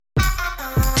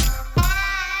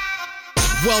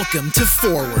Welcome to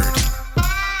Forward,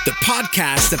 the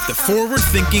podcast of the Forward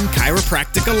Thinking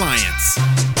Chiropractic Alliance.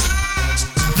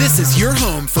 This is your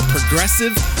home for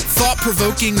progressive,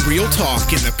 thought-provoking real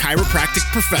talk in the chiropractic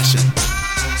profession,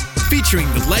 featuring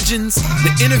the legends,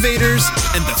 the innovators,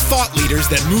 and the thought leaders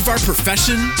that move our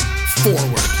profession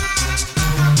forward.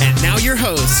 And now your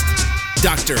host,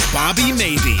 Dr. Bobby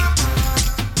Maybe.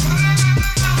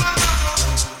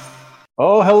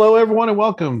 Oh, hello, everyone, and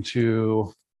welcome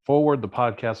to Forward, the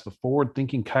podcast, the Forward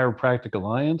Thinking Chiropractic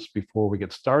Alliance. Before we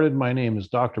get started, my name is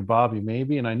Dr. Bobby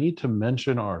Maybe, and I need to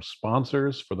mention our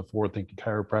sponsors for the Forward Thinking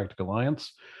Chiropractic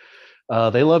Alliance.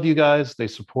 They love you guys. They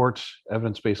support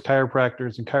evidence-based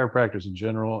chiropractors and chiropractors in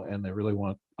general, and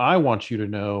I want you to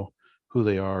know who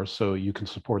they are so you can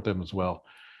support them as well.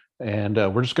 And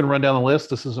we're just going to run down the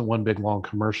list. This isn't one big long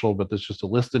commercial, but there's just a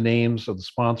list of names of the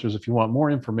sponsors. If you want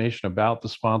more information about the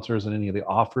sponsors and any of the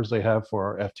offers they have for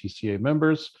our FTCA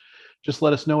members, just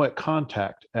let us know at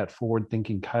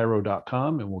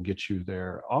contact@forwardthinkingchiro.com and we'll get you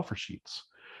their offer sheets.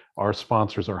 Our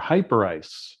sponsors are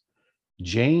Hyperice,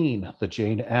 Jane, the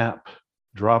Jane app,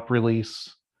 Drop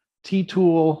Release,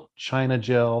 T-Tool, China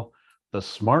Gel, the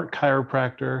Smart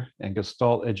Chiropractor, and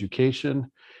Gestalt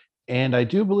Education. And I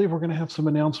do believe we're going to have some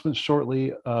announcements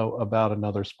shortly about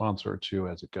another sponsor or two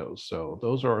as it goes. So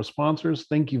those are our sponsors.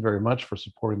 Thank you very much for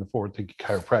supporting the Forward Thinking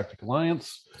Chiropractic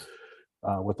Alliance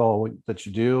with all that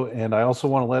you do. And I also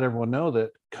want to let everyone know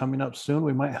that coming up soon,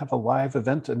 we might have a live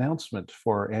event announcement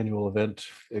for our annual event.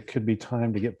 It could be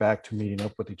time to get back to meeting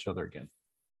up with each other again.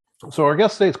 So our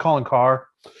guest today is Colin Carr.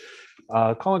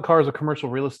 Colin Carr is a commercial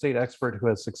real estate expert who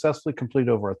has successfully completed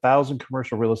over 1,000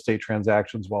 commercial real estate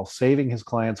transactions while saving his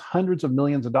clients hundreds of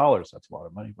millions of dollars. That's a lot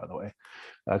of money, by the way.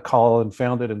 Colin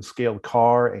founded and scaled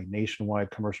Carr, a nationwide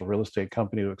commercial real estate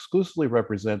company to exclusively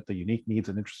represent the unique needs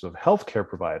and interests of healthcare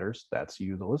providers. That's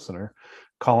you, the listener.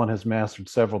 Colin has mastered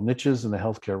several niches in the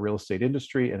healthcare real estate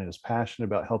industry and is passionate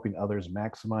about helping others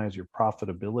maximize your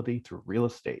profitability through real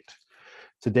estate.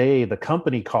 Today, the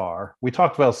company Carr, we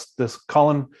talked about this,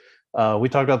 Colin. We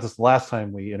talked about this last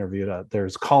time we interviewed.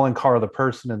 There's Colin Carr, the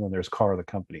person, and then there's Carr, the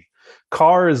company.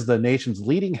 Carr is the nation's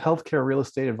leading healthcare real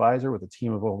estate advisor with a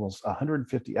team of almost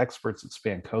 150 experts that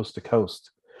span coast to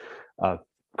coast.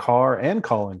 Carr and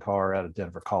Colin Carr out of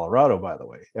Denver, Colorado, by the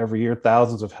way. Every year,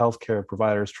 thousands of healthcare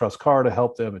providers trust Carr to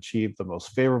help them achieve the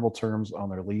most favorable terms on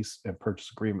their lease and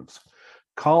purchase agreements.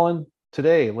 Colin,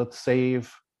 today, let's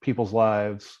save people's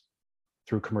lives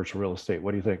through commercial real estate.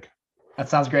 What do you think? That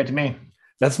sounds great to me.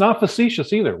 That's not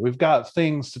facetious either. We've got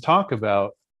things to talk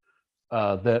about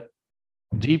that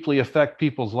deeply affect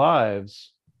people's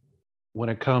lives when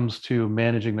it comes to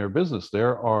managing their business.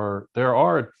 There are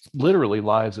literally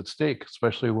lives at stake,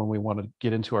 especially when we want to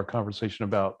get into our conversation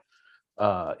about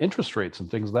interest rates and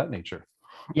things of that nature.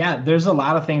 Yeah, there's a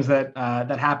lot of things that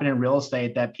happen in real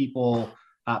estate that people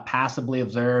passively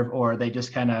observe, or they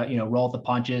just kind of roll the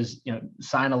punches,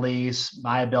 sign a lease,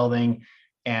 buy a building.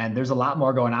 And there's a lot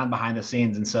more going on behind the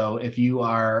scenes. And so if you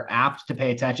are apt to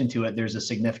pay attention to it, there's a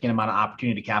significant amount of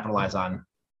opportunity to capitalize on.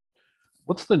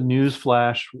 What's the news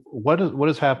flash? What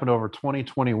has happened over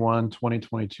 2021,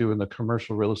 2022 in the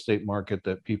commercial real estate market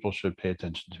that people should pay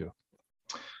attention to?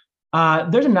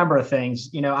 There's a number of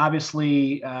things.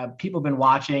 Obviously, people have been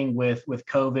watching with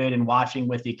COVID and watching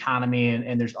with the economy.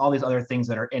 And there's all these other things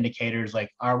that are indicators like,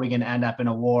 are we going to end up in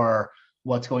a war?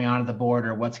 What's going on at the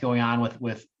border, what's going on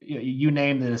with you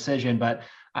name the decision. But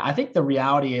I think the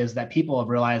reality is that people have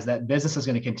realized that business is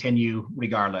going to continue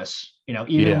regardless.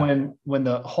 Even when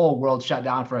the whole world shut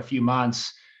down for a few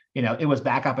months, it was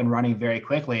back up and running very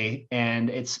quickly.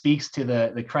 And it speaks to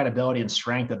the credibility and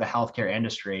strength of the healthcare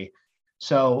industry.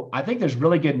 So I think there's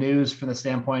really good news from the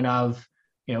standpoint of,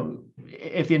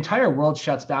 if the entire world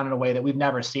shuts down in a way that we've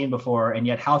never seen before, and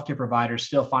yet healthcare providers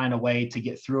still find a way to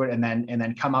get through it and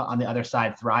then come out on the other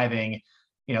side thriving,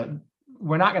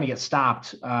 we're not going to get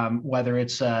stopped. Whether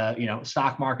it's a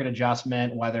stock market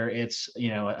adjustment, whether it's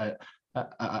a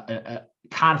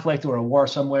conflict or a war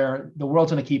somewhere, the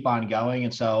world's going to keep on going,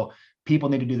 and so people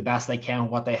need to do the best they can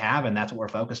with what they have, and that's what we're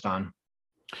focused on.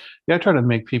 Yeah, I try to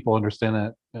make people understand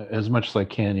that as much as I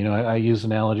can. I use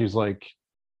analogies like,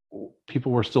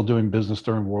 people were still doing business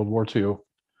during World War II.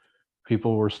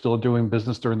 People were still doing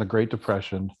business during the Great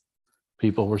Depression.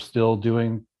 People were still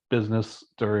doing business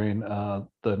during World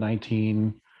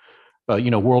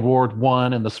War I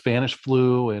and the Spanish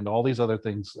flu and all these other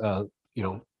things.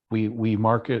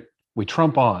 We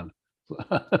trump on,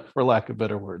 for lack of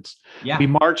better words. Yeah. We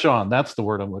march on. That's the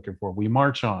word I'm looking for. We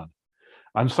march on.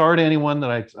 I'm sorry to anyone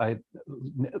that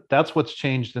that's what's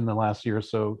changed in the last year or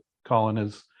so, Colin,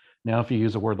 is now if you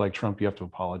use a word like Trump, you have to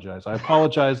apologize. I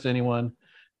apologize to anyone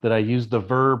that I used the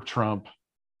verb trump.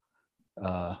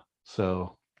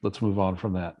 So let's move on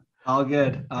from that. All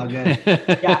good. All good.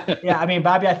 Yeah. I mean,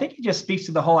 Bobby, I think it just speaks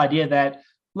to the whole idea that,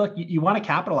 look, you want to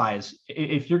capitalize.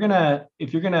 If you're gonna,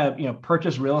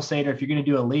 purchase real estate, or if you're gonna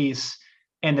do a lease,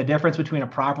 and the difference between a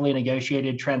properly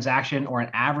negotiated transaction or an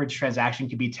average transaction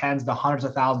could be tens to hundreds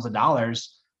of thousands of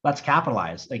dollars, let's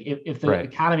capitalize. Like if the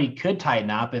economy could tighten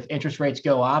up, if interest rates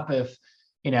go up, if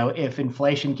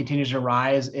inflation continues to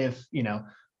rise, if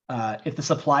the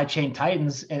supply chain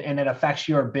tightens and it affects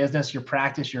your business, your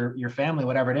practice, your family,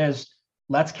 whatever it is,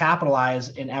 let's capitalize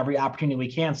in every opportunity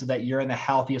we can so that you're in the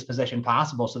healthiest position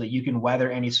possible, so that you can weather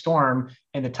any storm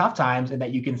in the tough times, and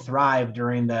that you can thrive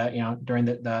during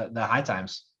the high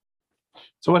times.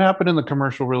 So what happened in the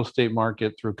commercial real estate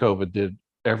market through COVID? Did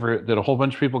a whole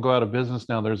bunch of people go out of business?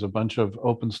 Now there's a bunch of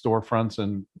open storefronts,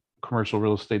 and commercial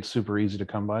real estate super easy to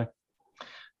come by?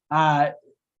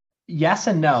 Yes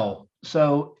and no.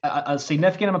 So a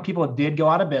significant amount of people did go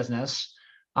out of business.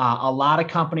 A lot of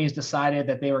companies decided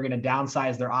that they were going to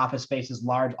downsize their office spaces,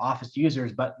 large office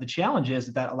users. But the challenge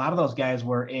is that a lot of those guys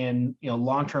were in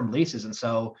long-term leases, and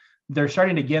so they're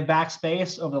starting to give back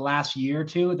space over the last year or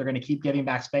two. They're going to keep giving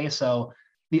back space. So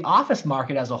the office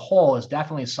market as a whole is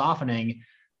definitely softening.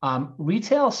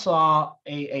 Retail saw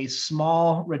a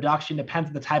small reduction, depends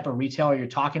on the type of retailer you're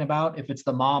talking about. If it's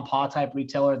the mom and pop type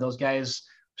retailer, those guys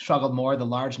struggled more. The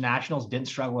large nationals didn't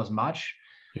struggle as much.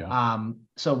 Yeah.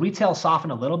 So retail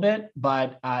softened a little bit,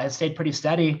 but it stayed pretty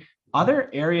steady. Other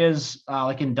areas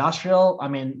like industrial, I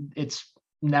mean, it's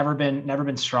never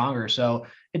been stronger. So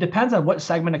it depends on what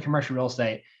segment of commercial real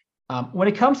estate. When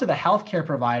it comes to the healthcare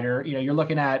provider, you're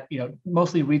looking at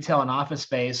mostly retail and office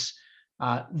space.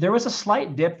 There was a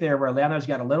slight dip there where landlords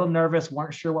got a little nervous,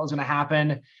 weren't sure what was going to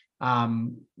happen.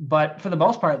 But for the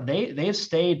most part, they've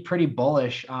stayed pretty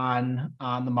bullish on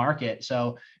the market.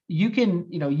 So you can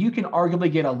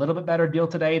arguably get a little bit better deal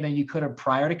today than you could have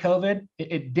prior to COVID.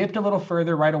 It dipped a little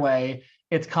further right away.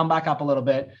 It's come back up a little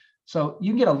bit. So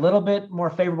you can get a little bit more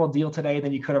favorable deal today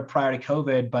than you could have prior to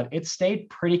COVID, but it stayed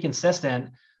pretty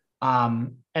consistent.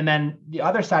 And then the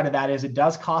other side of that is it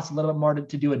does cost a little bit more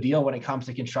to do a deal when it comes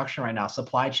to construction right now.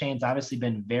 Supply chain's obviously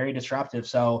been very disruptive.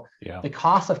 So the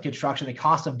cost of construction, the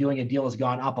cost of doing a deal has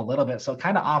gone up a little bit. So it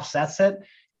kind of offsets it.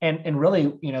 And really,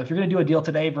 if you're going to do a deal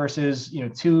today versus,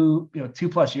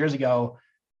 2+ years ago,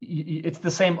 it's the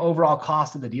same overall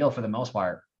cost of the deal for the most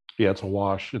part. Yeah, it's a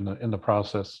wash in the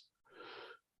process.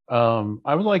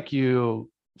 I would like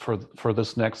you for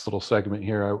this next little segment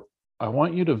here. I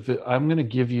want you to. I'm going to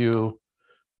give you.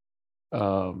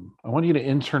 I want you to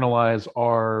internalize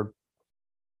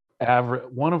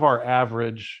one of our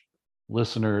average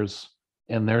listeners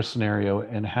and their scenario,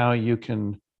 and how you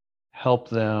can help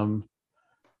them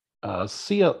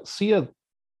see a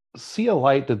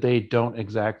light that they don't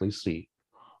exactly see.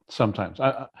 Sometimes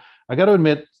I got to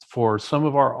admit, for some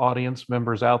of our audience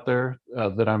members out there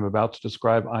that I'm about to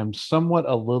describe, I'm somewhat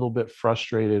a little bit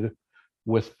frustrated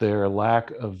with their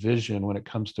lack of vision when it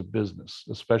comes to business,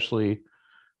 especially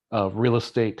real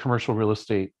estate, commercial real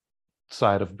estate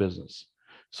side of business.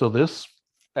 So this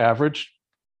average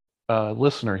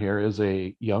listener here is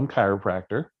a young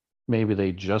chiropractor. Maybe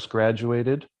they just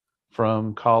graduated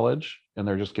from college and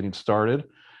they're just getting started,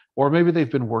 or maybe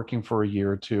they've been working for a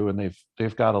year or two and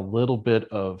they've got a little bit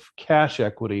of cash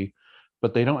equity,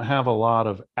 but they don't have a lot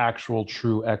of actual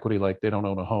true equity, like they don't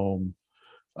own a home,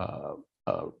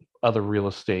 other real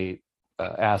estate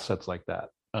assets like that.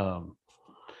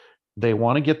 They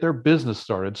want to get their business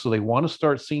started, so they want to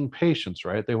start seeing patients,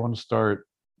 right? They want to start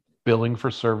billing for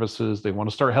services. They want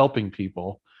to start helping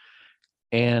people,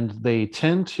 and they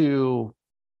tend to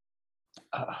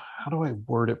how do I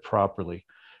word it properly?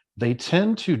 They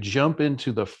tend to jump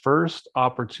into the first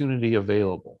opportunity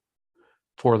available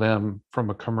for them from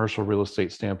a commercial real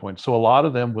estate standpoint. So a lot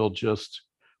of them will just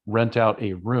rent out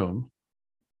a room.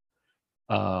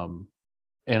 And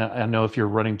I know if you're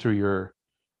running through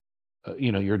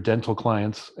your dental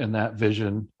clients and that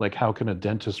vision, like how can a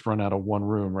dentist run out of one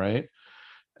room, right?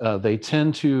 They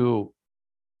tend to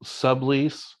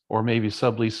sublease or maybe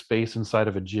sublease space inside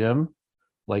of a gym,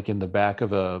 like in the back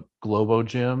of a Globo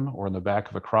gym or in the back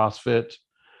of a CrossFit.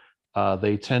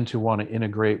 They tend to want to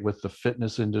integrate with the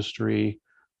fitness industry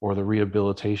or the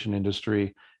rehabilitation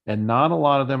industry. And not a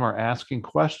lot of them are asking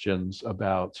questions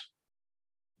about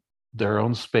their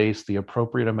own space, the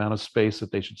appropriate amount of space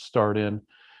that they should start in,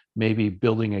 maybe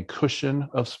building a cushion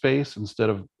of space instead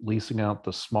of leasing out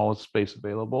the smallest space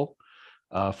available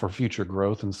for future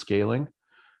growth and scaling.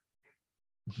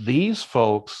 These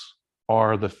folks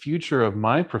are the future of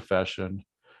my profession,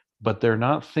 but they're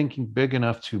not thinking big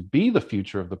enough to be the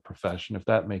future of the profession, if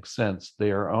that makes sense.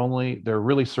 They're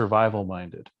really survival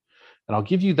minded. And I'll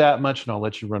give you that much and I'll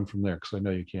let you run from there because I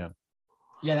know you can.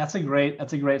 Yeah, that's a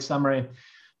great summary.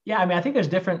 Yeah, I mean, I think there's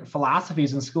different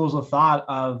philosophies and schools of thought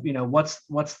of, what's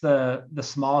the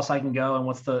smallest I can go and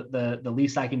what's the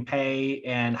least I can pay,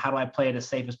 and how do I play it as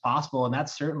safe as possible? And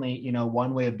that's certainly,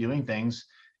 one way of doing things.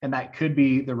 And that could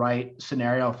be the right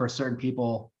scenario for certain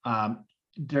people,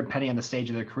 depending on the stage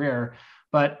of their career.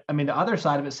 But I mean, the other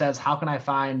side of it says, how can I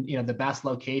find, the best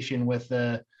location with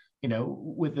the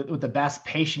best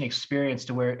patient experience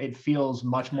to where it feels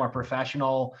much more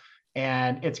professional,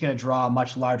 and it's going to draw a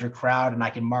much larger crowd, and I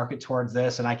can market towards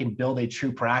this, and I can build a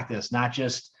true practice, not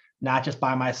just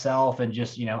by myself and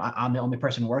just, I'm the only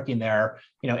person working there,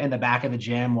 in the back of the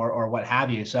gym or what have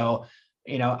you. So,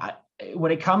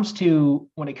 when it comes to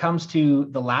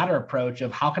the latter approach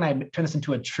of how can I turn this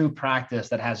into a true practice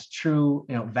that has true,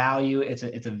 value, it's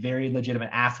a very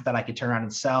legitimate asset that I could turn around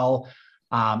and sell.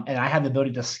 And I have the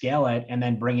ability to scale it and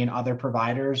then bring in other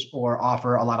providers or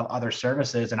offer a lot of other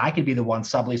services. And I could be the one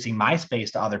subleasing my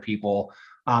space to other people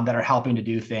that are helping to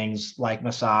do things like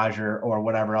massage or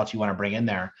whatever else you want to bring in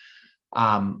there.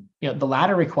 The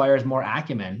latter requires more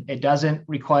acumen. It doesn't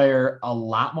require a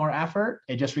lot more effort.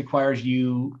 It just requires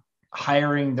you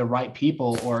hiring the right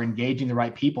people or engaging the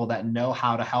right people that know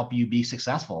how to help you be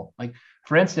successful. Like,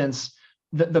 for instance,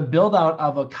 the build out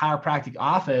of a chiropractic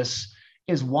office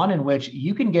is one in which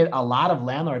you can get a lot of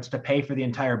landlords to pay for the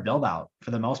entire build out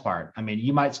for the most part. I mean,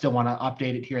 you might still want to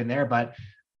update it here and there, but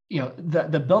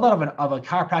the build out of a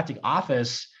chiropractic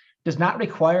office does not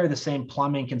require the same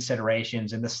plumbing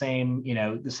considerations and the same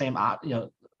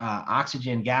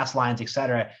oxygen, gas lines, et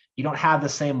cetera. You don't have the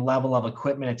same level of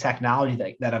equipment and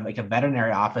technology that like a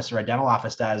veterinary office or a dental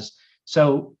office does.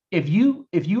 So if you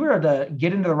were to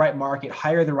get into the right market,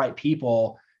 hire the right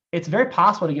people, it's very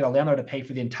possible to get a landlord to pay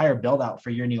for the entire build out for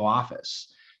your new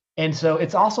office. And so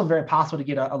it's also very possible to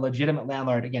get a legitimate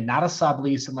landlord, again, not a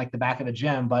sublease in like the back of the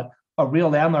gym, but a real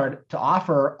landlord to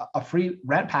offer a free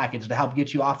rent package to help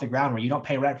get you off the ground where you don't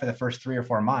pay rent for the first 3 or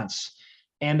 4 months.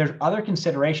 And there's other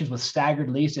considerations with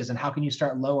staggered leases and how can you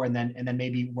start lower and then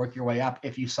maybe work your way up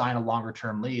if you sign a longer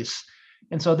term lease.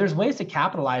 And so there's ways to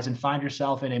capitalize and find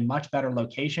yourself in a much better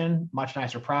location, much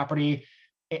nicer property,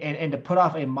 and to put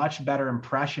off a much better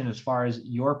impression as far as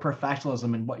your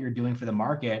professionalism and what you're doing for the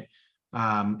market,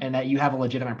 and that you have a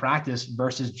legitimate practice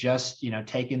versus just,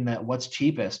 taking what's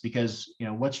cheapest, because,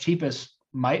 what's cheapest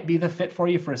might be the fit for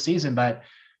you for a season. But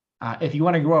if you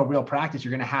want to grow a real practice,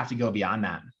 you're going to have to go beyond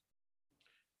that.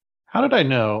 How did I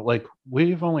know? Like,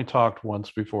 we've only talked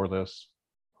once before this.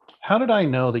 How did I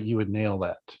know that you would nail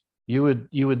that? You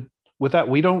would, with that,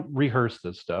 we don't rehearse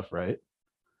this stuff, right?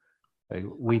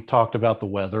 We talked about the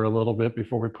weather a little bit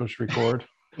before we pushed record.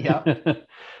 Yeah.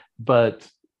 But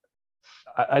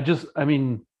I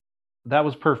mean, that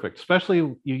was perfect. Especially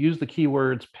you use the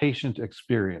keywords patient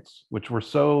experience, which we're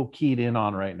so keyed in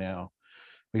on right now,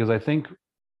 because I think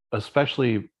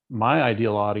especially my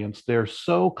ideal audience, they're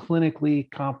so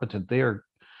clinically competent. They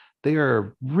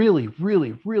are really,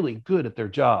 really, really good at their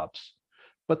jobs,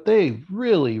 but they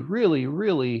really, really,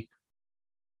 really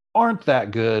aren't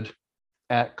that good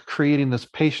at creating this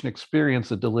patient experience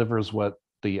that delivers what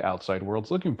the outside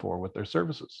world's looking for with their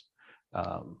services.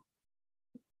 I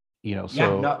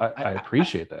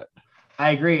appreciate that.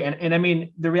 I agree. And I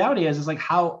mean, the reality is like,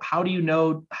 how do you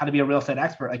know how to be a real estate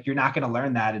expert? Like, you're not going to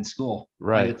learn that in school.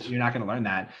 Right. You're not going to learn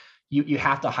that. You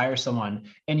have to hire someone,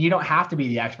 and you don't have to be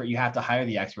the expert. You have to hire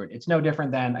the expert. It's no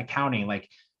different than accounting. Like,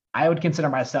 I would consider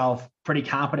myself pretty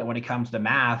competent when it comes to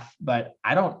math, but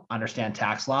I don't understand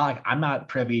tax law. Like, I'm not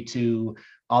privy to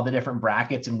all the different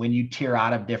brackets and when you tier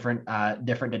out of different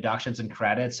deductions and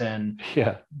credits and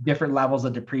different levels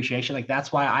of depreciation. Like,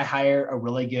 that's why I hire a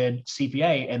really good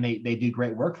CPA, and they do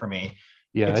great work for me.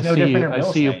 Yeah, I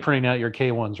see you printing out your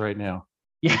K1s right now.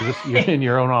 Yeah, you're in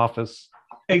your own office.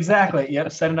 Exactly.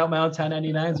 Yep. Sending out my own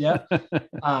 1099s.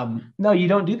 Yep. No, you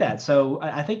don't do that. So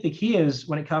I think the key is,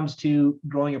 when it comes to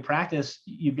growing a practice,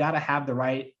 you've got to have the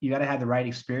right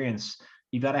experience.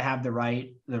 You've got to have the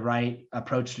right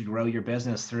approach to grow your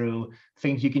business through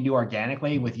things you can do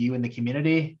organically with you in the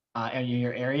community and in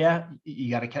your area.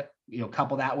 You got to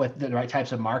couple that with the right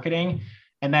types of marketing.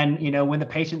 And then, when the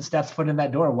patient steps foot in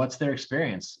that door, what's their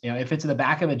experience? If it's in the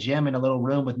back of a gym in a little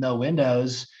room with no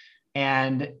windows,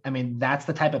 and I mean, that's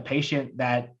the type of patient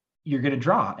that you're going to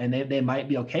draw, and they might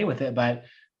be okay with it, but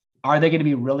are they going to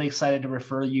be really excited to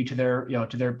refer you to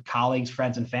their colleagues,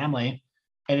 friends, and family?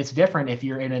 And it's different if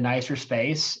you're in a nicer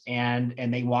space and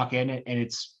they walk in and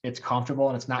it's comfortable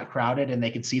and it's not crowded and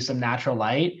they can see some natural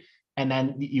light, and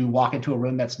then you walk into a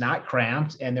room that's not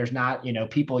cramped and there's not,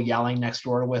 people yelling next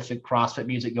door with the CrossFit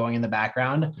music going in the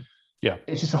background. Yeah.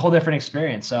 It's just a whole different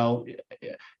experience. So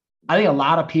I think a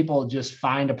lot of people just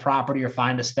find a property or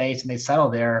find a space and they settle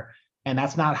there. And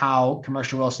that's not how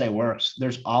commercial real estate works.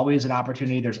 There's always an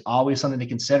opportunity. There's always something to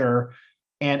consider.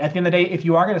 And at the end of the day, if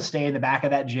you are going to stay in the back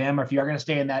of that gym, or if you are going to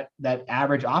stay in that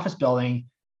average office building,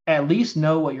 at least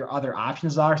know what your other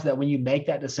options are, so that when you make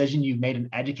that decision, you've made an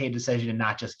educated decision and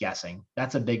not just guessing.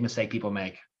 That's a big mistake people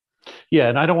make. Yeah,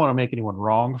 and I don't want to make anyone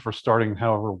wrong for starting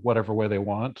whatever way they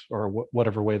want, or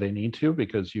whatever way they need to,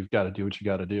 because you've got to do what you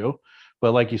got to do.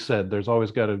 But like you said, there's always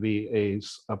got to be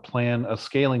a plan, a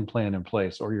scaling plan in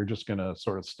place, or you're just going to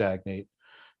sort of stagnate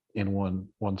in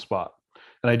one spot.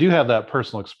 And I do have that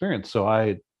personal experience. So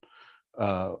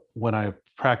when I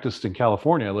practiced in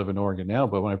California, I live in Oregon now,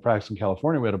 but when I practiced in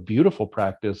California, we had a beautiful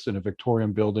practice in a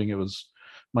Victorian building. It was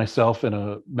myself and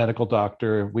a medical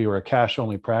doctor. We were a cash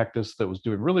only practice that was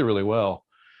doing really, really well.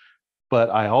 But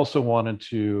I also wanted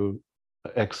to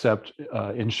accept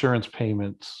insurance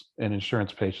payments and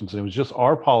insurance patients. And it was just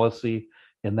our policy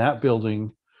in that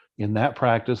building, in that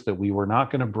practice, that we were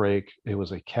not going to break. It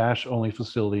was a cash only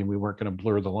facility and we weren't going to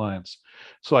blur the lines.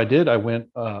 So I went,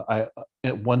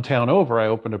 at one town over, I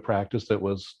opened a practice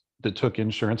that took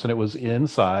insurance, and it was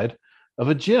inside of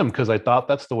a gym, because I thought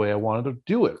that's the way I wanted to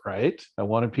do it, right? I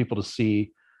wanted people to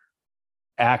see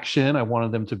action. I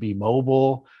wanted them to be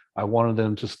mobile. I wanted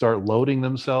them to start loading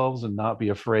themselves and not be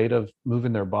afraid of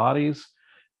moving their bodies.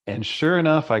 And sure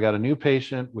enough, I got a new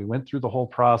patient. We went through the whole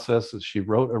process. She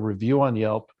wrote a review on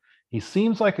Yelp. He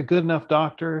seems like a good enough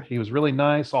doctor. He was really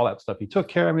nice, all that stuff. He took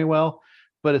care of me well,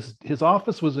 but his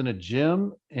office was in a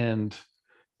gym, and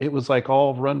it was like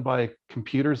all run by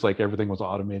computers, like everything was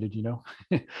automated,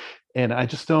 And I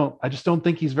just don't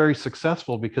think he's very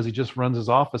successful, because he just runs his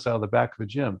office out of the back of a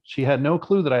gym. She had no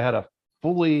clue that I had a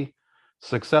fully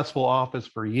successful office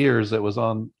for years that was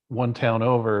on one town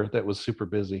over, that was super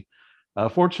busy.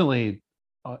 Fortunately,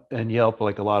 and Yelp,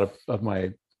 like a lot of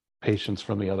my patients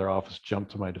from the other office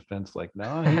jumped to my defense, like,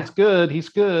 no, he's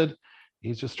good.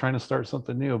 He's just trying to start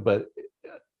something new. But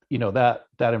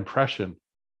that impression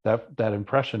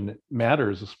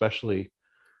matters, especially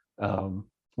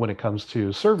when it comes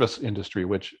to service industry,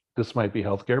 which this might be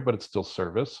healthcare, but it's still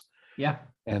service. Yeah.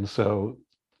 And so,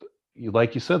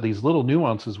 like you said, these little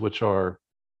nuances, which are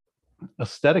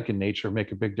aesthetic in nature,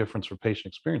 make a big difference for patient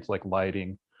experience, like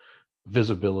lighting,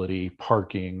 visibility,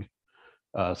 parking,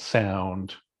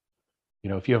 sound.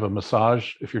 If you have a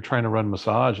massage, if you're trying to run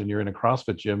massage and you're in a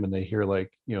CrossFit gym and they hear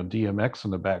DMX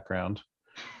in the background,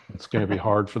 it's going to be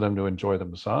hard for them to enjoy the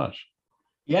massage.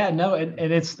 Yeah, no, and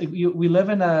it's we live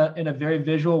in a very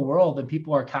visual world, and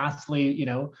people are constantly,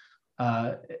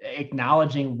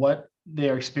 acknowledging what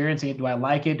they're experiencing. Do I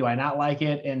like it? Do I not like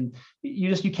it? And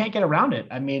you can't get around it.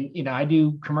 I mean, I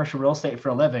do commercial real estate for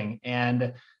a living,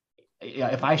 and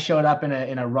if I showed up in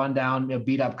a rundown,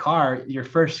 beat up car, your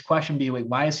first question would be, wait,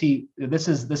 why is he? This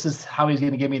is how he's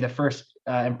going to give me the first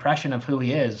impression of who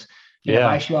he is. Yeah. If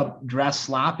I show up dressed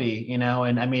sloppy, and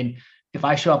I mean, if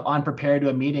I show up unprepared to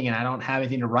a meeting and I don't have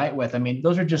anything to write with, I mean,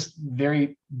 those are just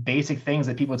very basic things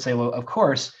that people would say, well, of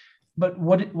course, but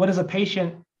what is a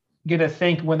patient going to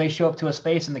think when they show up to a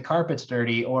space and the carpet's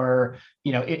dirty, or,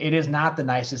 it is not the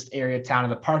nicest area of town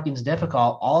and the parking's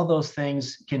difficult? All of those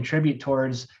things contribute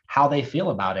towards how they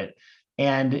feel about it.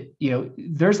 And,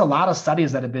 there's a lot of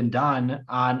studies that have been done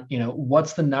on,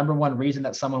 what's the number one reason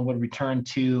that someone would return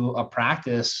to a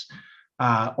practice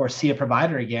or see a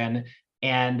provider again.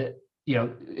 And,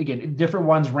 again, different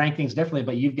ones rank things differently,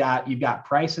 but you've got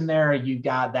price in there. You've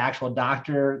got the actual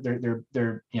doctor,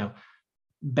 their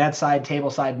bedside,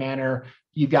 tableside manner.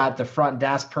 You've got the front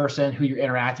desk person who you're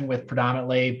interacting with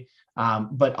predominantly.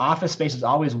 But office space is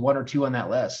always one or two on that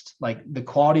list. Like, the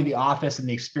quality of the office and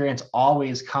the experience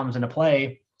always comes into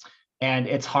play. And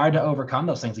it's hard to overcome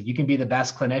those things. Like, you can be the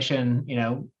best clinician,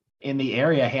 in the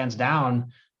area, hands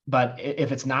down. But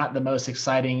if it's not the most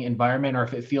exciting environment, or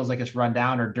if it feels like it's run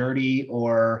down or dirty,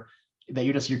 or that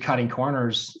you're cutting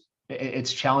corners,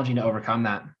 it's challenging to overcome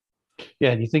that. Yeah.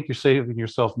 And you think you're saving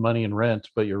yourself money and rent,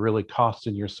 but you're really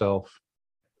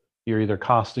you're either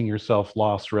costing yourself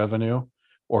lost revenue,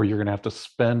 or you're going to have to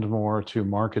spend more to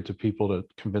market to people to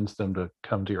convince them to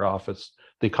come to your office.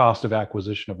 The cost of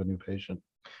acquisition of a new patient.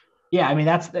 Yeah, I mean,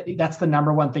 that's the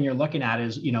number one thing you're looking at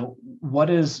is, what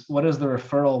is the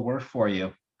referral worth for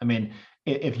you? I mean,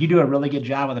 if you do a really good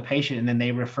job with a patient and then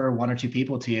they refer one or two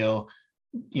people to you,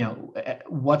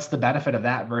 what's the benefit of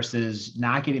that versus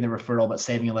not getting the referral but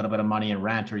saving a little bit of money in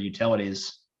rent or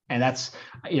utilities? And that's,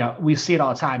 we see it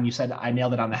all the time. You said I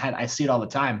nailed it on the head. I see it all the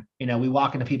time. We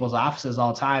walk into people's offices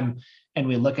all the time and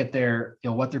we look at their,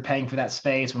 what they're paying for that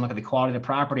space. We look at the quality of the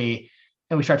property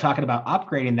and we start talking about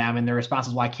upgrading them. And their response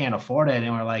is, well, I can't afford it.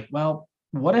 And we're like, well,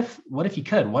 what if you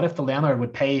could? What if the landlord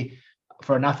would pay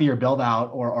for enough of your build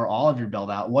out or all of your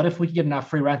build out? What if we could get enough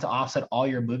free rent to offset all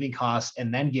your moving costs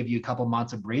and then give you a couple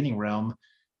months of breathing room?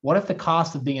 What if the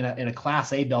cost of being in a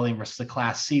class A building versus a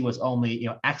class C was only,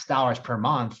 X dollars per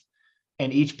month,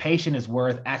 and each patient is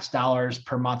worth X dollars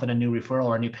per month in a new referral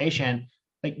or a new patient?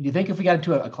 Like, do you think if we got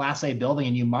into a class A building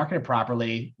and you market it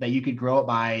properly, that you could grow it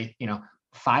by,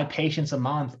 5 patients a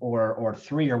month or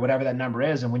 3 or whatever that number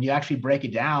is? And when you actually break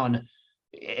it down,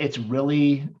 it's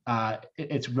really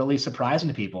surprising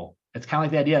to people. It's kind of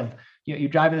like the idea of, you're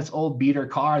driving this old beater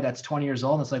car that's 20 years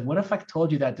old. And it's like, what if I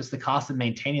told you that just the cost of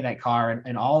maintaining that car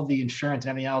and all of the insurance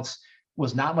and everything else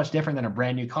was not much different than a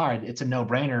brand new car? It's a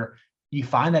no-brainer. You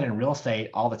find that in real estate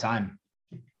all the time.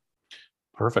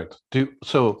 Perfect.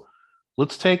 So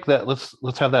let's take that.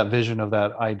 Let's have that vision of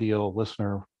that ideal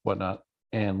listener, whatnot,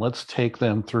 and let's take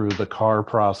them through the car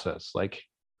process. Like,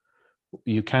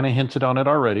 you kind of hinted on it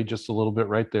already, just a little bit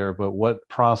right there, but what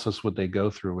process would they go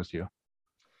through with you?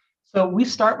 So we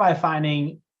start by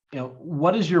finding,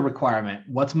 what is your requirement?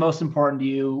 What's most important to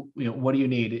you? What do you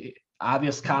need?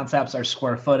 Obvious concepts are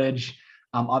square footage.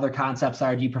 Other concepts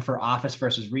are, do you prefer office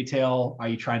versus retail? Are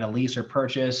you trying to lease or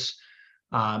purchase?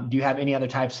 Do you have any other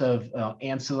types of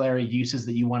ancillary uses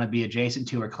that you want to be adjacent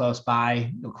to or close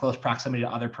by, close proximity to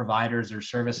other providers or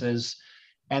services?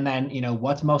 And then,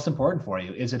 what's most important for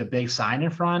you? Is it a big sign in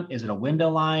front? Is it a window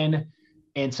line?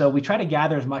 And so we try to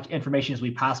gather as much information as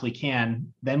we possibly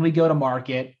can. Then we go to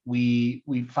market. We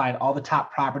find all the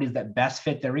top properties that best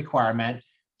fit their requirement.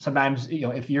 Sometimes,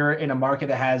 if you're in a market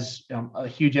that has a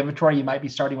huge inventory, you might be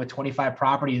starting with 25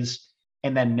 properties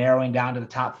and then narrowing down to the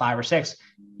top 5 or 6.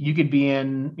 You could be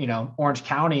in, Orange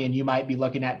County, and you might be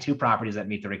looking at 2 properties that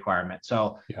meet the requirement.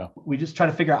 So we just try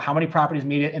to figure out how many properties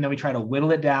meet it. And then we try to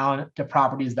whittle it down to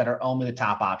properties that are only the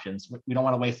top options. We don't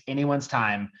want to waste anyone's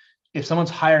time. If someone's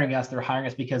hiring us, they're hiring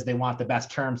us because they want the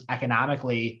best terms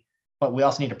economically, but we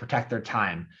also need to protect their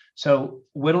time. So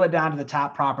whittle it down to the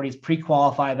top properties,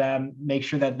 pre-qualify them, make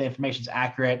sure that the information is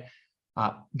accurate,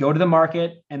 go to the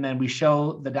market, and then we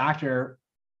show the doctor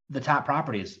the top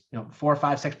properties, 4,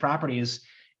 5, 6 properties.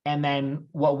 And then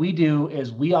what we do is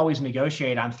we always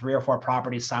negotiate on 3 or 4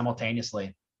 properties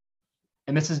simultaneously.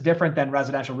 And this is different than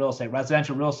residential real estate.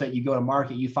 Residential real estate, you go to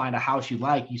market, you find a house you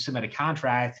like, you submit a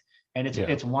contract, and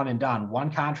it's one and done.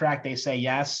 One contract, they say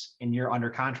yes, and you're under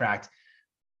contract.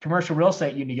 Commercial real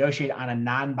estate, you negotiate on a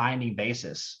non-binding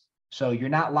basis. So you're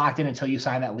not locked in until you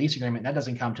sign that lease agreement. That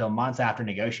doesn't come till months after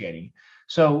negotiating.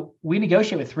 So we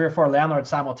negotiate with 3 or 4 landlords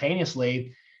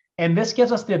simultaneously. And this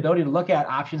gives us the ability to look at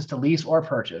options to lease or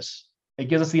purchase. It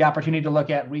gives us the opportunity to look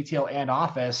at retail and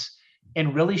office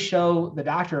and really show the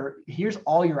doctor, here's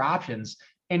all your options.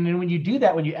 And then when you do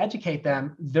that, when you educate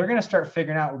them, they're going to start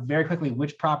figuring out very quickly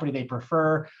which property they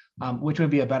prefer, which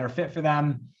would be a better fit for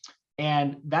them.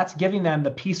 And that's giving them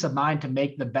the peace of mind to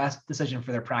make the best decision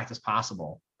for their practice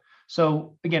possible.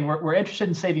 So again, we're interested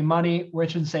in saving money. We're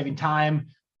interested in saving time.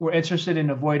 We're interested in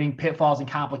avoiding pitfalls and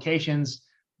complications.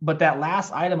 But that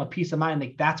last item of peace of mind,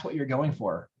 like, that's what you're going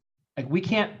for. Like, we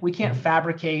can't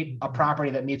fabricate a property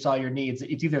that meets all your needs.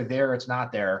 It's either there or it's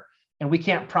not there. And we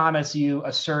can't promise you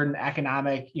a certain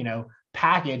economic,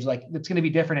 package. Like, it's going to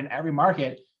be different in every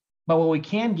market. But what we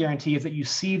can guarantee is that you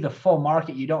see the full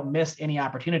market. You don't miss any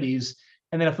opportunities.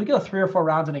 And then if we go 3 or 4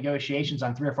 rounds of negotiations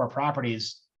on 3 or 4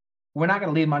 properties, we're not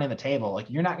going to leave money on the table. Like,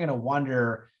 you're not going to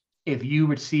wonder if you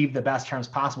receive the best terms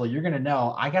possible. You're going to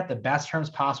know, I got the best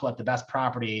terms possible at the best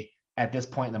property at this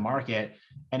point in the market.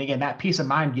 And again, that peace of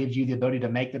mind gives you the ability to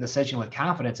make the decision with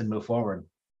confidence and move forward.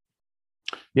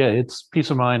 Yeah, it's peace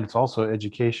of mind. It's also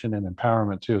education and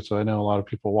empowerment too. So I know a lot of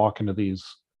people walk into these,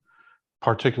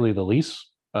 particularly the lease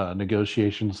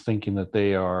negotiations, thinking that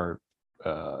they are,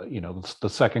 the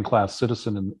second-class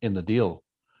citizen in the deal,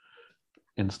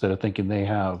 instead of thinking they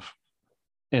have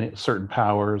any certain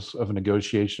powers of a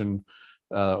negotiation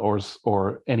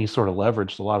or any sort of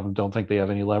leverage. A lot of them don't think they have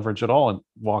any leverage at all in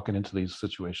walking into these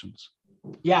situations.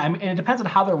 Yeah, I mean, and it depends on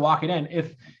how they're walking in.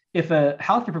 If a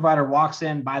healthcare provider walks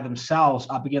in by themselves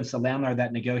up against a landlord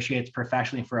that negotiates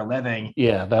professionally for a living.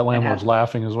 Yeah, that landlord's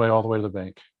laughing his way all the way to the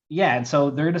bank. Yeah, and so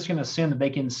they're just going to assume that they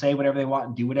can say whatever they want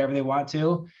and do whatever they want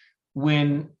to.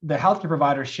 When the healthcare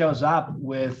provider shows up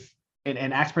with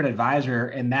an expert advisor,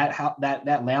 and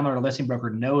that landlord or listing broker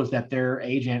knows that their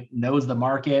agent knows the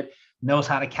market, knows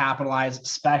how to capitalize,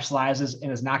 specializes,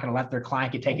 and is not going to let their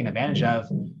client get taken advantage of,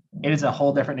 it is a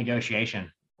whole different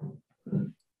negotiation.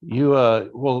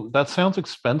 Well, that sounds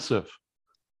expensive.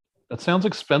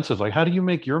 Like, how do you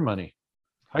make your money?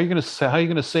 How are you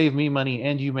gonna save me money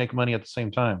and you make money at the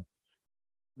same time?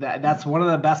 That's one of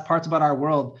the best parts about our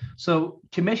world. So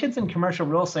commissions in commercial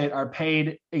real estate are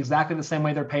paid exactly the same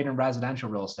way they're paid in residential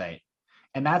real estate,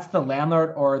 and that's the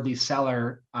landlord or the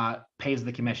seller pays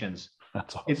the commissions.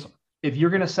 That's awesome. If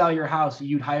you're going to sell your house,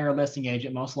 you'd hire a listing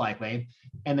agent most likely,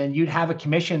 and then you'd have a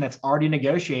commission that's already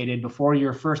negotiated before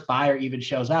your first buyer even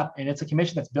shows up, and it's a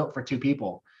commission that's built for two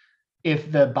people.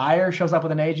 If the buyer shows up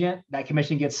with an agent, that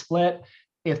commission gets split.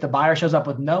 If the buyer shows up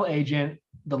with no agent,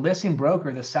 the listing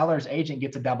broker, the seller's agent,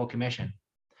 gets a double commission.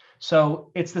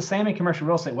 So it's the same in commercial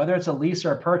real estate, whether it's a lease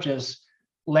or a purchase.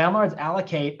 Landlords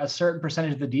allocate a certain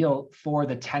percentage of the deal for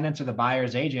the tenants or the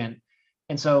buyer's agent.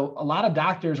 And so a lot of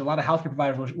doctors, a lot of healthcare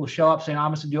providers will show up saying,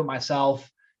 I'm just going to do it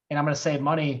myself and I'm going to save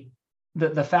money.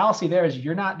 The fallacy there is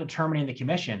you're not determining the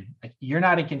commission. Like, you're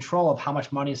not in control of how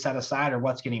much money is set aside or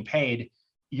what's getting paid.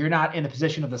 You're not in the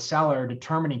position of the seller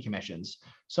determining commissions.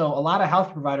 So a lot of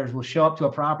healthcare providers will show up to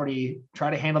a property, try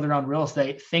to handle their own real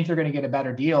estate, think they're going to get a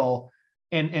better deal.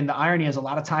 And the irony is a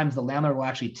lot of times the landlord will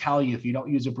actually tell you, if you don't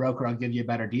use a broker, I'll give you a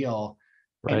better deal.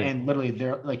 Right. And literally,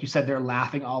 they're, like you said, they're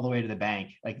laughing all the way to the bank.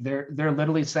 Like they're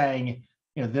literally saying,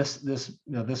 this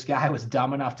guy was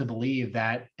dumb enough to believe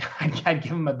that I'd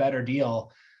give him a better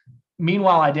deal.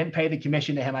 Meanwhile, I didn't pay the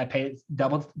commission to him. I paid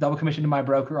double commission to my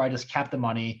broker. I just kept the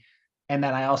money. And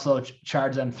then I also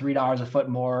charged them $3 a foot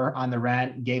more on the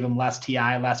rent, gave them less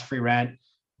TI, less free rent,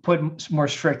 put more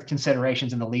strict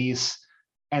considerations in the lease.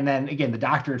 And then again, the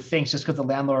doctor thinks just because the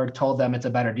landlord told them it's a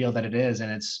better deal that it is, and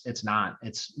it's not.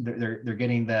 They're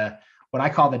getting what I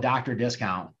call the doctor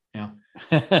discount.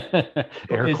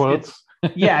 Air quotes.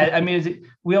 Yeah, I mean,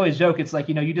 we always joke. It's like,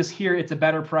 you just hear it's a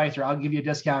better price, or I'll give you a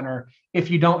discount, or if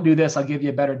you don't do this, I'll give you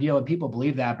a better deal. And people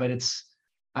believe that, but it's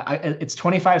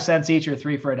 25 cents each or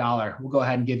 $3 for $1. We'll go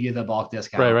ahead and give you the bulk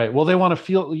discount. Right. Well, they want to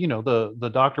feel,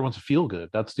 the doctor wants to feel good.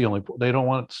 That's the only, they don't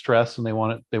want stress, and they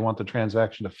want the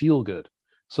transaction to feel good.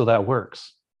 So that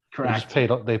works. Correct.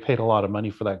 They paid a lot of money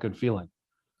for that good feeling.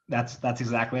 That's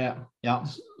exactly it. Yeah.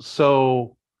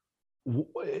 So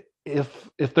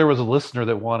if there was a listener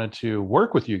that wanted to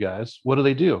work with you guys, what do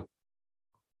they do?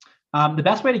 The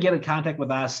best way to get in contact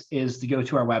with us is to go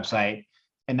to our website,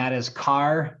 and that is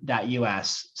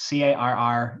carr.us,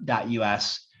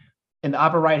 carr.us. In the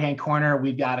upper right-hand corner,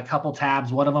 we've got a couple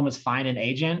tabs. One of them is Find an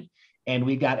Agent. And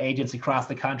we've got agents across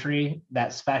the country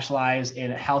that specialize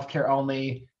in healthcare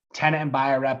only, tenant and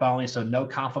buyer rep only. So no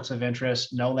conflicts of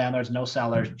interest, no landlords, no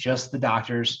sellers, just the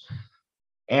doctors.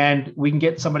 And we can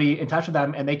get somebody in touch with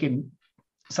them, and they can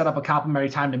set up a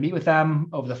complimentary time to meet with them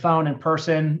over the phone, in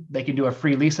person. They can do a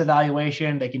free lease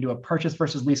evaluation. They can do a purchase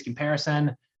versus lease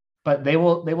comparison. But they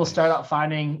will start out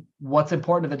finding what's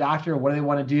important to the doctor, what do they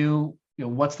want to do,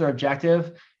 what's their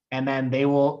objective, and then they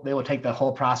will take the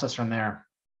whole process from there.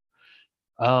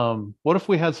 What if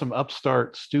we had some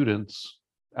upstart students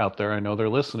out there? I know they're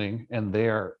listening, and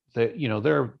they're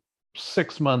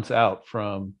 6 months out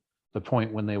from the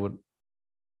point when they would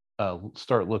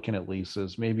start looking at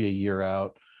leases, maybe a year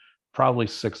out, probably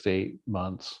 6 to 8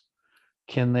 months.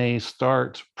 Can they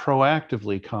start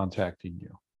proactively contacting you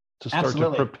to start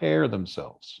Absolutely. to prepare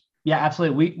themselves? Yeah,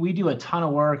 absolutely. We do a ton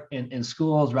of work in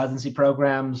schools, residency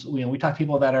programs. We talk to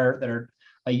people that are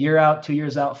a year out, 2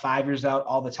 years out, 5 years out,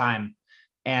 all the time.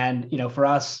 And, for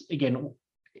us, again,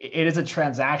 it is a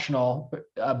transactional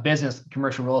business,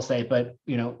 commercial real estate, but,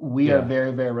 we are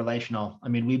very, very relational. I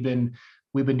mean, we've been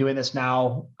doing this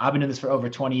now. I've been doing this for over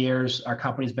 20 years. Our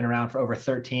company's been around for over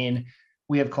 13.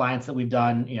 We have clients that we've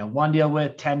done, 1 deal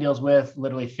with, 10 deals with,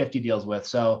 literally 50 deals with.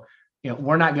 So,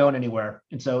 we're not going anywhere.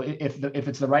 And so if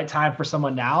it's the right time for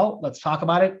someone now, let's talk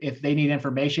about it. If they need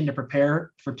information to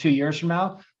prepare for 2 years from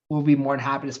now, we'll be more than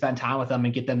happy to spend time with them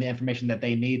and get them the information that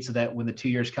they need so that when the 2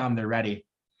 years come, they're ready.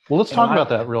 Well, let's talk about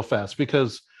that real fast,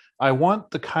 because I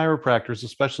want the chiropractors,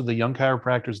 especially the young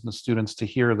chiropractors and the students, to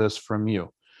hear this from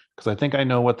you, because I think I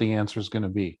know what the answer is going to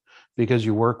be, because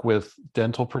you work with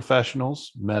dental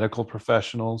professionals, medical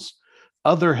professionals,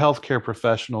 other healthcare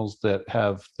professionals that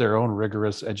have their own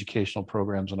rigorous educational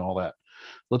programs and all that.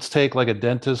 Let's take like a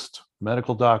dentist,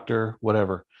 medical doctor,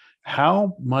 whatever.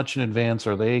 How much in advance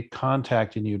are they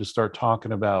contacting you to start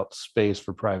talking about space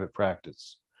for private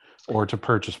practice or to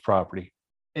purchase property?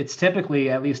 It's typically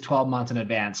at least 12 months in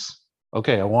advance.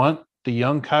 Okay, I want the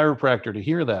young chiropractor to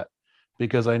hear that,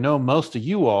 because I know most of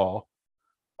you all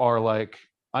are like,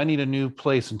 I need a new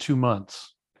place in 2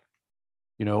 months,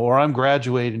 or I'm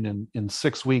graduating in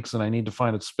 6 weeks and I need to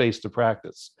find a space to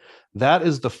practice. That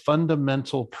is the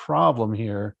fundamental problem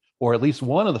here or at least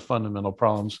one of the fundamental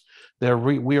problems that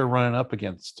we are running up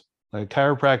against. Like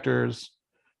chiropractors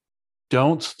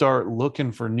don't start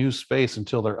looking for new space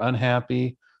until they're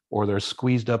unhappy or they're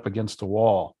squeezed up against a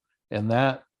wall. And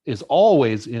that is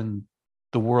always in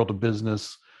the world of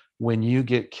business when you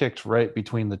get kicked right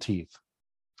between the teeth.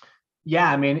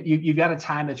 Yeah, I mean, you've got to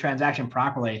time the transaction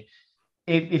properly.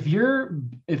 If your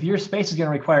space is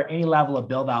going to require any level of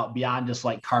build out beyond just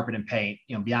like carpet and paint,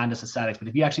 beyond just aesthetics, but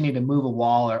if you actually need to move a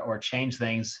wall or change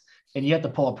things and you have to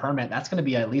pull a permit, that's going to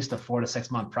be at least a 4 to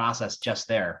 6 month process just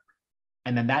there.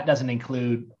 And then that doesn't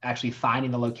include actually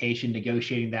finding the location,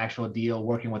 negotiating the actual deal,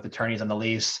 working with attorneys on the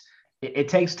lease. It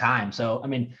takes time. So, I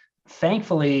mean,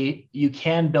 thankfully, you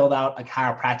can build out a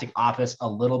chiropractic office a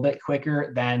little bit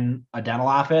quicker than a dental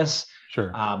office.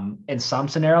 Sure. In some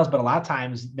scenarios, but a lot of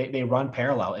times they run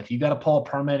parallel. If you've got to pull a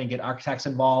permit and get architects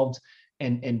involved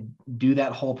and do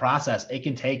that whole process, it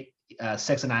can take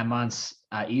 6 to 9 months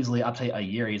easily, up to a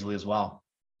year easily as well.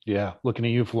 Yeah, looking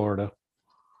at you, Florida.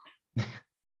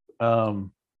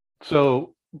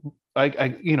 So I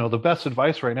the best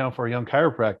advice right now for a young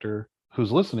chiropractor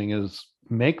who's listening is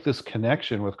make this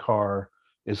connection with CAR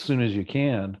as soon as you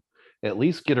can. At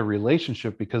least get a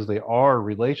relationship, because they are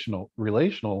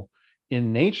relational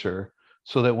in nature,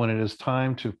 so that when it is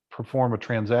time to perform a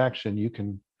transaction, you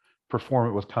can perform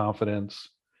it with confidence,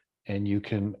 and you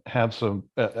can have some,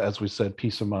 as we said,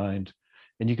 peace of mind,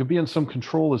 and you can be in some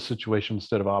control of the situation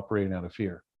instead of operating out of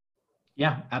fear.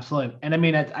 Yeah, absolutely. And I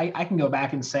mean, I can go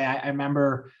back and say, I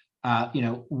remember,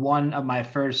 one of my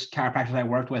first chiropractors I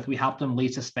worked with, we helped them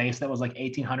lease a space that was like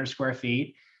 1,800 square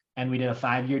feet. And we did a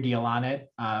 5-year deal on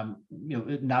it.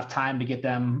 Enough time to get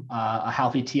them a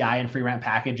healthy TI and free rent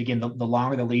package. Again, the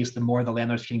longer the lease, the more the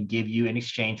landlords can give you in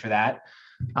exchange for that.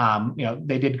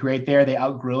 They did great there. They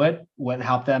outgrew it. Went and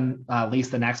helped them lease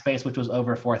the next space, which was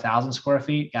over 4,000 square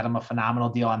feet. Got them a phenomenal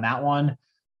deal on that one.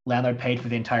 Landlord paid for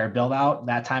the entire build out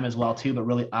that time as well too, but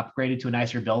really upgraded to a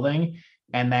nicer building.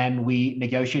 And then we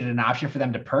negotiated an option for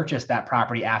them to purchase that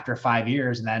property after 5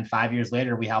 years. And then 5 years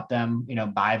later, we helped them,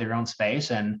 buy their own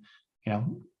space. And,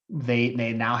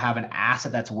 they now have an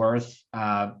asset that's worth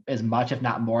as much, if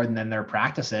not more than their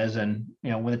practices. And,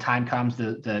 when the time comes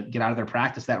to get out of their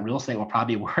practice, that real estate will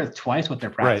probably be worth twice what their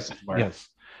practice is worth. Yes.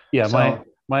 Yeah. So,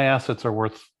 my assets are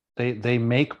worth, they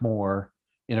make more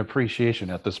in appreciation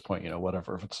at this point,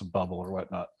 whatever, if it's a bubble or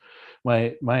whatnot.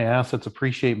 My assets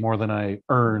appreciate more than I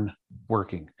earn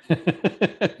working.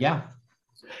 Yeah.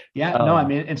 No, I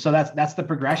mean, and so that's the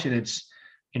progression. It's,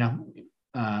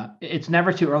 it's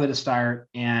never too early to start.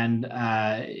 And,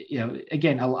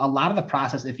 again, a lot of the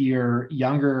process, if you're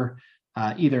younger,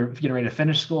 either if you're getting ready to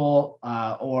finish school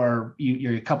or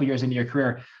you're a couple years into your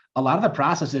career, a lot of the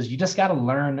process is you just got to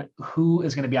learn who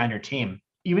is going to be on your team.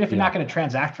 Even if you're not going to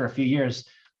transact for a few years,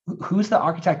 who's the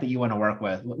architect that you want to work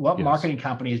with? What marketing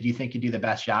companies do you think could do the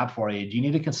best job for you? Do you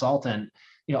need a consultant?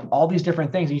 All these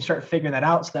different things. And you start figuring that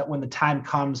out so that when the time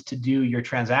comes to do your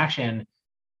transaction,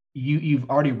 you've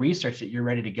already researched it, you're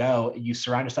ready to go. You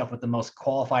surround yourself with the most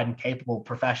qualified and capable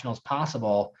professionals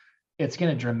possible. It's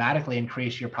going to dramatically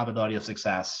increase your probability of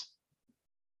success.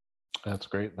 That's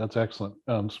great. That's excellent.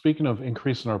 Speaking of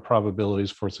increasing our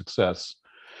probabilities for success,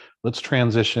 let's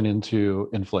transition into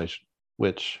inflation,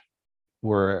 which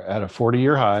we're at a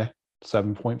 40-year high,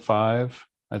 7.5,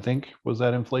 I think, was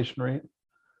that inflation rate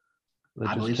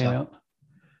that just came out?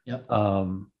 Yep.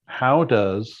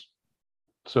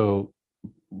 So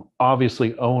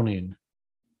obviously owning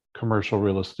commercial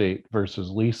real estate versus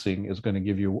leasing is going to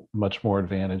give you much more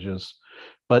advantages.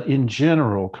 But in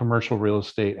general, commercial real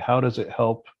estate, how does it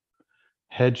help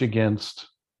hedge against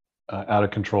out of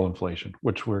control inflation,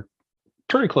 which we're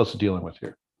pretty close to dealing with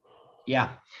here? Yeah.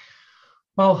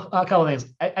 Well, a couple of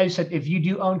things. I said, if you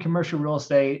do own commercial real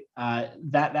estate,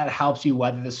 that helps you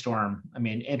weather the storm. I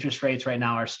mean, interest rates right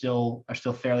now are still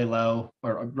fairly low,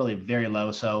 or really very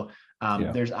low. So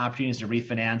there's opportunities to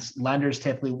refinance. Lenders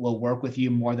typically will work with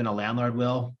you more than a landlord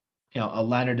will. A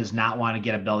lender does not want to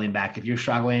get a building back. If you're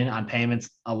struggling on payments,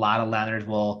 a lot of lenders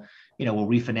will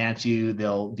refinance you.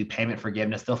 They'll do payment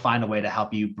forgiveness. They'll find a way to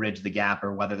help you bridge the gap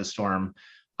or weather the storm.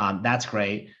 That's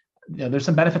great. There's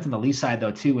some benefits on the lease side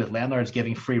though too, with landlords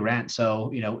giving free rent.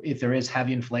 So if there is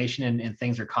heavy inflation and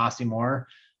things are costing more,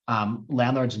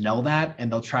 landlords know that,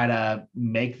 and they'll try to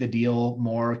make the deal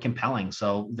more compelling.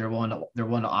 So they're willing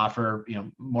to offer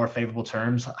more favorable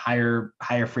terms, higher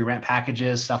free rent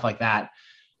packages, stuff like that.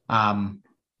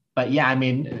 But yeah, I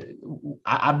mean,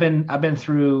 I've been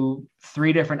through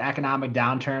 3 different economic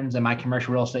downturns in my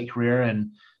commercial real estate career,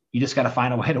 and you just got to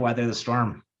find a way to weather the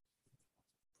storm.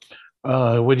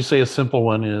 Would you say a simple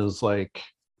one is like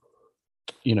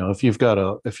if you've got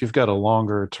a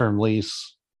longer term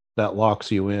lease that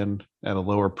locks you in at a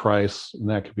lower price, and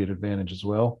that could be an advantage as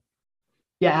well.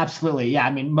 Yeah, absolutely. Yeah.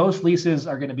 I mean, most leases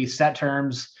are going to be set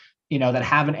terms, that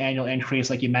have an annual increase.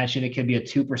 Like you mentioned, it could be a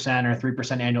 2% or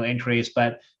 3% annual increase.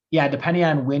 But yeah, depending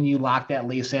on when you lock that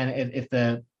lease in, if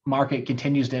the market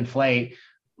continues to inflate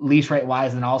lease rate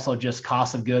wise, and also just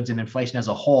cost of goods and inflation as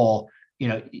a whole,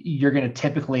 you're going to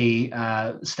typically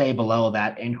stay below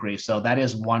that increase. So that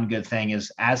is one good thing,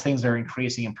 is as things are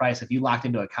increasing in price, if you locked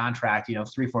into a contract,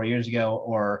 3-4 years ago,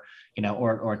 or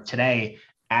or today,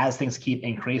 as things keep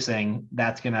increasing,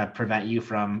 that's going to prevent you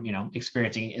from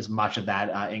experiencing as much of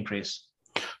that increase.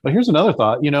 But here's another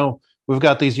thought. We've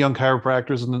got these young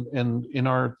chiropractors, and in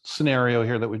our scenario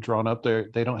here that we've drawn up there,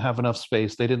 they don't have enough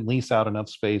space. They didn't lease out enough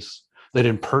space. They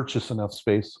didn't purchase enough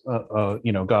space.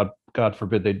 God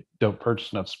forbid they don't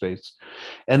purchase enough space.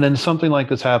 And then something like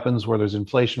this happens where there's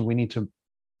inflation. We need to,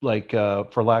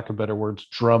 for lack of better words,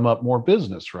 drum up more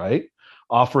business, right?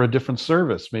 Offer a different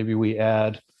service. Maybe we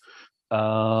add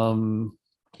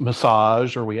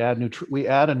massage, or we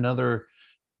add another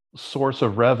source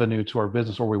of revenue to our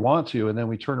business, or we want to, and then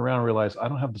we turn around and realize, I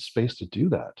don't have the space to do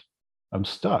that. I'm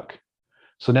stuck.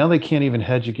 So now they can't even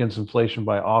hedge against inflation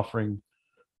by offering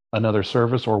another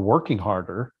service or working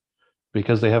harder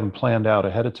because they haven't planned out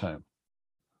ahead of time.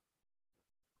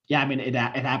 Yeah, I mean, it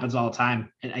happens all the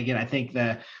time. And again, I think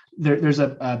there's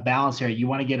a balance here. You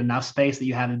want to get enough space that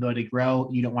you have the ability to grow.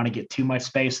 You don't want to get too much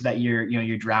space so that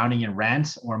you're drowning in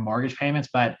rent or mortgage payments.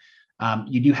 But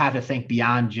you do have to think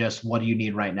beyond just what do you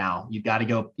need right now. You got to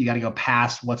go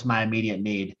past what's my immediate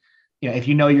need. If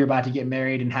you're about to get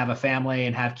married and have a family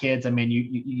and have kids, I mean,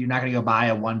 you're not going to go buy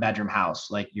a 1-bedroom house.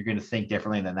 Like, you're going to think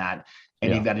differently than that.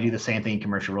 And You've got to do the same thing in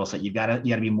commercial real estate. You got to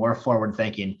be more forward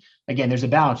thinking. Again, there's a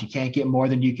balance. You can't get more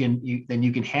than you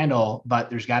can handle,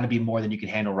 but there's got to be more than you can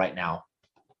handle right now.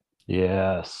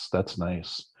 Yes, that's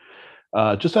nice.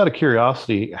 Just out of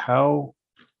curiosity, how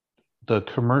the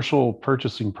commercial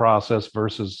purchasing process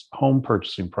versus home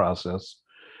purchasing process,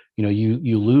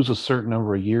 you lose a certain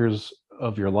number of years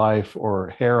of your life or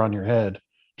hair on your head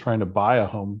trying to buy a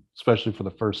home, especially for the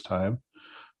first time.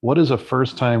 What is a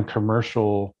first time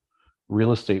commercial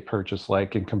real estate purchase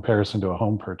like in comparison to a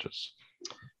home purchase?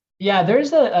 Yeah,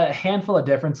 there's a handful of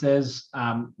differences.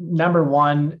 Number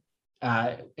one,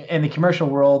 in the commercial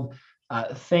world,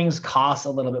 things cost a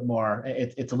little bit more.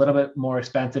 It's a little bit more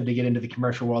expensive to get into the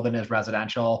commercial world than is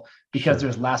residential, because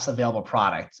there's less available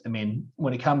product. I mean,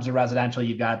 when it comes to residential,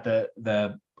 you've got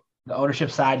the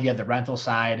ownership side, you have the rental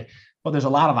side. Well, there's a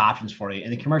lot of options for you. In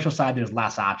the commercial side, there's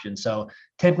less options. So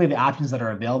typically the options that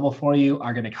are available for you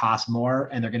are going to cost more,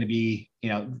 and they're going to be,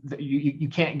 you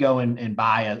can't go and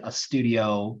buy a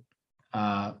studio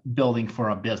building for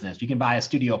a business. You can buy a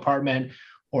studio apartment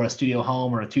or a studio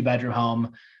home or a 2-bedroom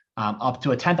home up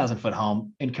to a 10,000-foot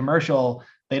home. In commercial,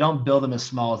 they don't build them as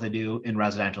small as they do in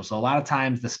residential. So a lot of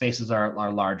times the spaces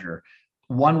are larger.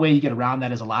 One way you get around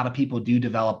that is a lot of people do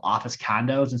develop office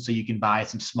condos. And so you can buy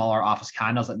some smaller office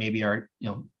condos that maybe are,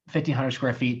 1,500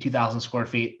 square feet, 2,000 square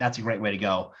feet. That's a great way to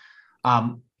go.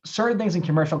 Certain things in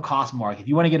commercial cost more. If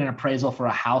you want to get an appraisal for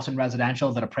a house in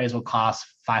residential, that appraisal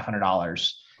costs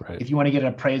 $500. Right. If you want to get an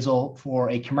appraisal for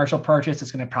a commercial purchase,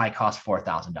 it's going to probably cost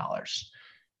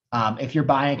 $4,000. If you're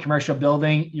buying a commercial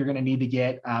building, you're going to need to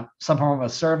get some form of a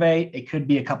survey. It could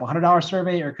be a couple $100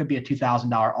 survey, or it could be a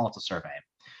 $2,000 ALTA survey.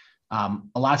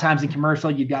 A lot of times in commercial,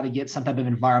 you've got to get some type of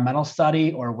environmental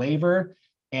study or waiver,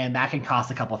 and that can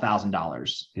cost a couple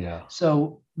 $1,000s. Yeah.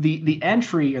 So the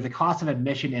entry or the cost of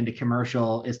admission into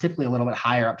commercial is typically a little bit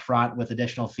higher up front with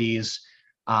additional fees.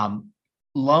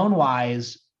 Loan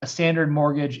wise, a standard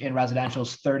mortgage in residential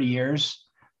is 30 years,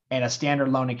 and a standard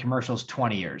loan in commercial is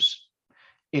 20 years.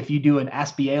 If you do an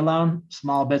SBA loan,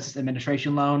 Small Business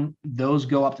Administration loan, those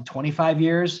go up to 25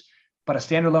 years, but a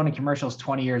standard loan in commercial is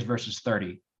 20 years versus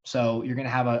 30. So you're going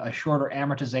to have a shorter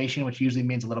amortization, which usually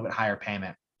means a little bit higher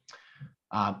payment.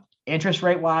 Interest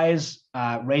rate wise,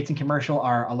 rates in commercial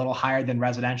are a little higher than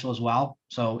residential as well.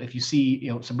 So if you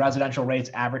see some residential rates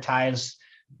advertised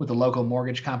with a local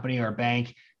mortgage company or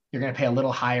bank, you're going to pay a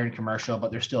little higher in commercial,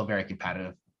 but they're still very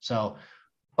competitive. So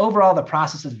overall, the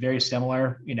process is very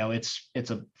similar. It's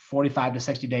a 45 to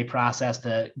 60 day process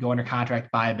to go under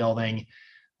contract, buy a building.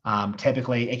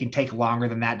 Typically it can take longer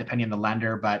than that depending on the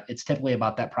lender, but it's typically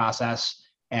about that process,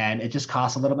 and it just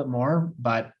costs a little bit more,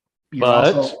 what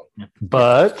are the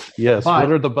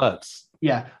buts?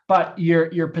 Yeah. But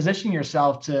you're positioning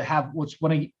yourself to have what's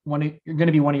you're going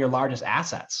to be one of your largest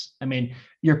assets. I mean,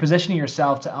 you're positioning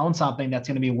yourself to own something that's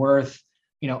going to be worth,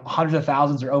 hundreds of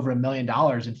thousands or over $1 million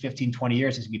in 15, 20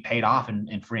 years is to be paid off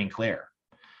and free and clear.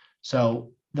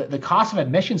 So the cost of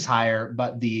admission's higher,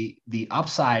 but the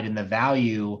upside and the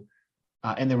value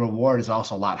and the reward is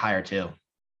also a lot higher too.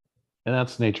 And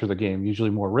that's the nature of the game. Usually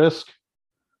more risk,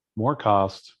 more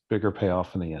cost, bigger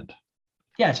payoff in the end.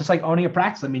 Yeah, it's just like owning a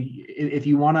practice. I mean, if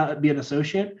you want to be an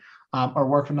associate or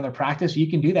work for another practice, you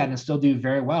can do that and still do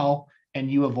very well. And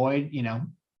you avoid,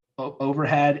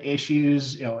 overhead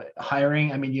issues,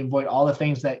 hiring. I mean, you avoid all the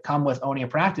things that come with owning a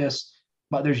practice,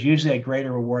 but there's usually a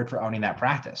greater reward for owning that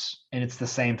practice. And it's the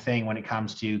same thing when it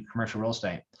comes to commercial real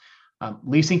estate.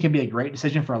 Leasing can be a great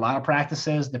decision for a lot of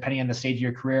practices, depending on the stage of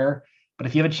your career. But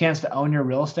if you have a chance to own your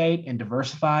real estate and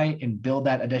diversify and build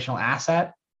that additional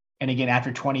asset, and again,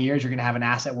 after 20 years, you're going to have an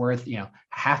asset worth,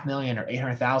 $500,000 or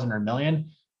 $800,000 or $1 million.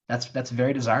 That's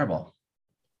very desirable.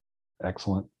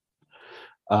 Excellent.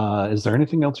 Is there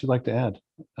anything else you'd like to add?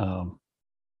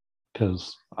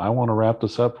 Because I want to wrap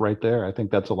this up right there. I think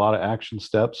that's a lot of action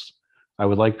steps. I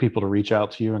would like people to reach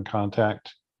out to you and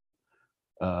contact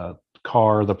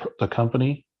Carr, the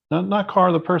company, not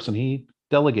Carr, the person. He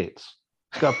delegates.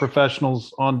 He's got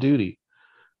professionals on duty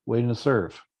waiting to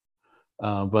serve.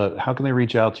 But how can they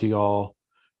reach out to you all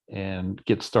and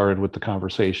get started with the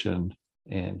conversation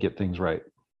and get things right?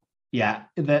 Yeah,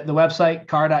 the website,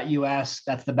 carr.us,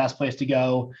 that's the best place to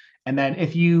go. And then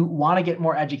if you want to get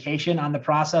more education on the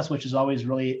process, which is always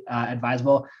really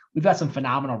advisable, we've got some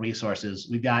phenomenal resources.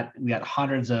 We got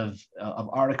hundreds of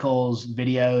articles,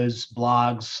 videos,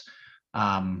 blogs,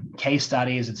 case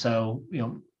studies. And so,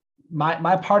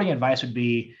 my parting advice would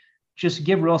be just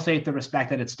give real estate the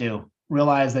respect that it's due.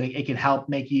 Realize that it can help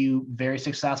make you very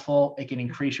successful. It can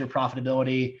increase your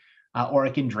profitability, or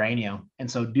it can drain you. And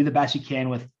so do the best you can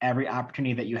with every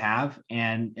opportunity that you have,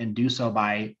 and do so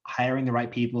by hiring the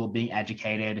right people, being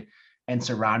educated, and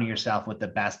surrounding yourself with the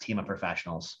best team of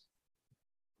professionals.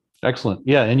 Excellent.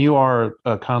 Yeah. And you are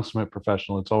a consummate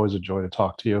professional. It's always a joy to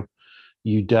talk to you.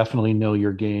 You definitely know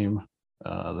your game.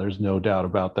 There's no doubt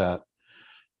about that.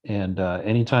 And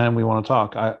anytime we want to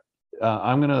talk,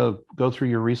 I'm going to go through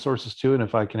your resources too. And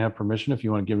if I can have permission, if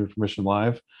you want to give me permission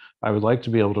live, I would like to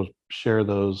be able to share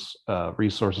those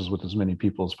resources with as many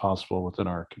people as possible within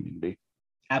our community.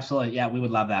 Absolutely. Yeah, we would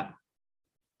love that.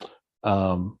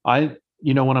 When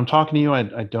I'm talking to you,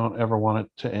 I don't ever want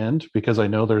it to end, because I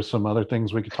know there's some other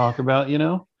things we could talk about,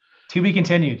 To be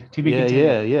continued.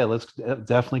 Yeah. Let's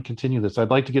definitely continue this. I'd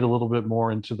like to get a little bit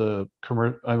more into the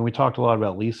commercial. I mean, we talked a lot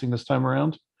about leasing this time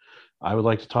around. I would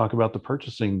like to talk about the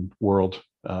purchasing world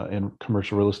and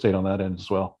commercial real estate on that end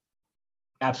as well.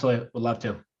 Absolutely. Would love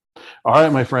to. All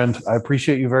right, my friend. I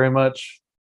appreciate you very much.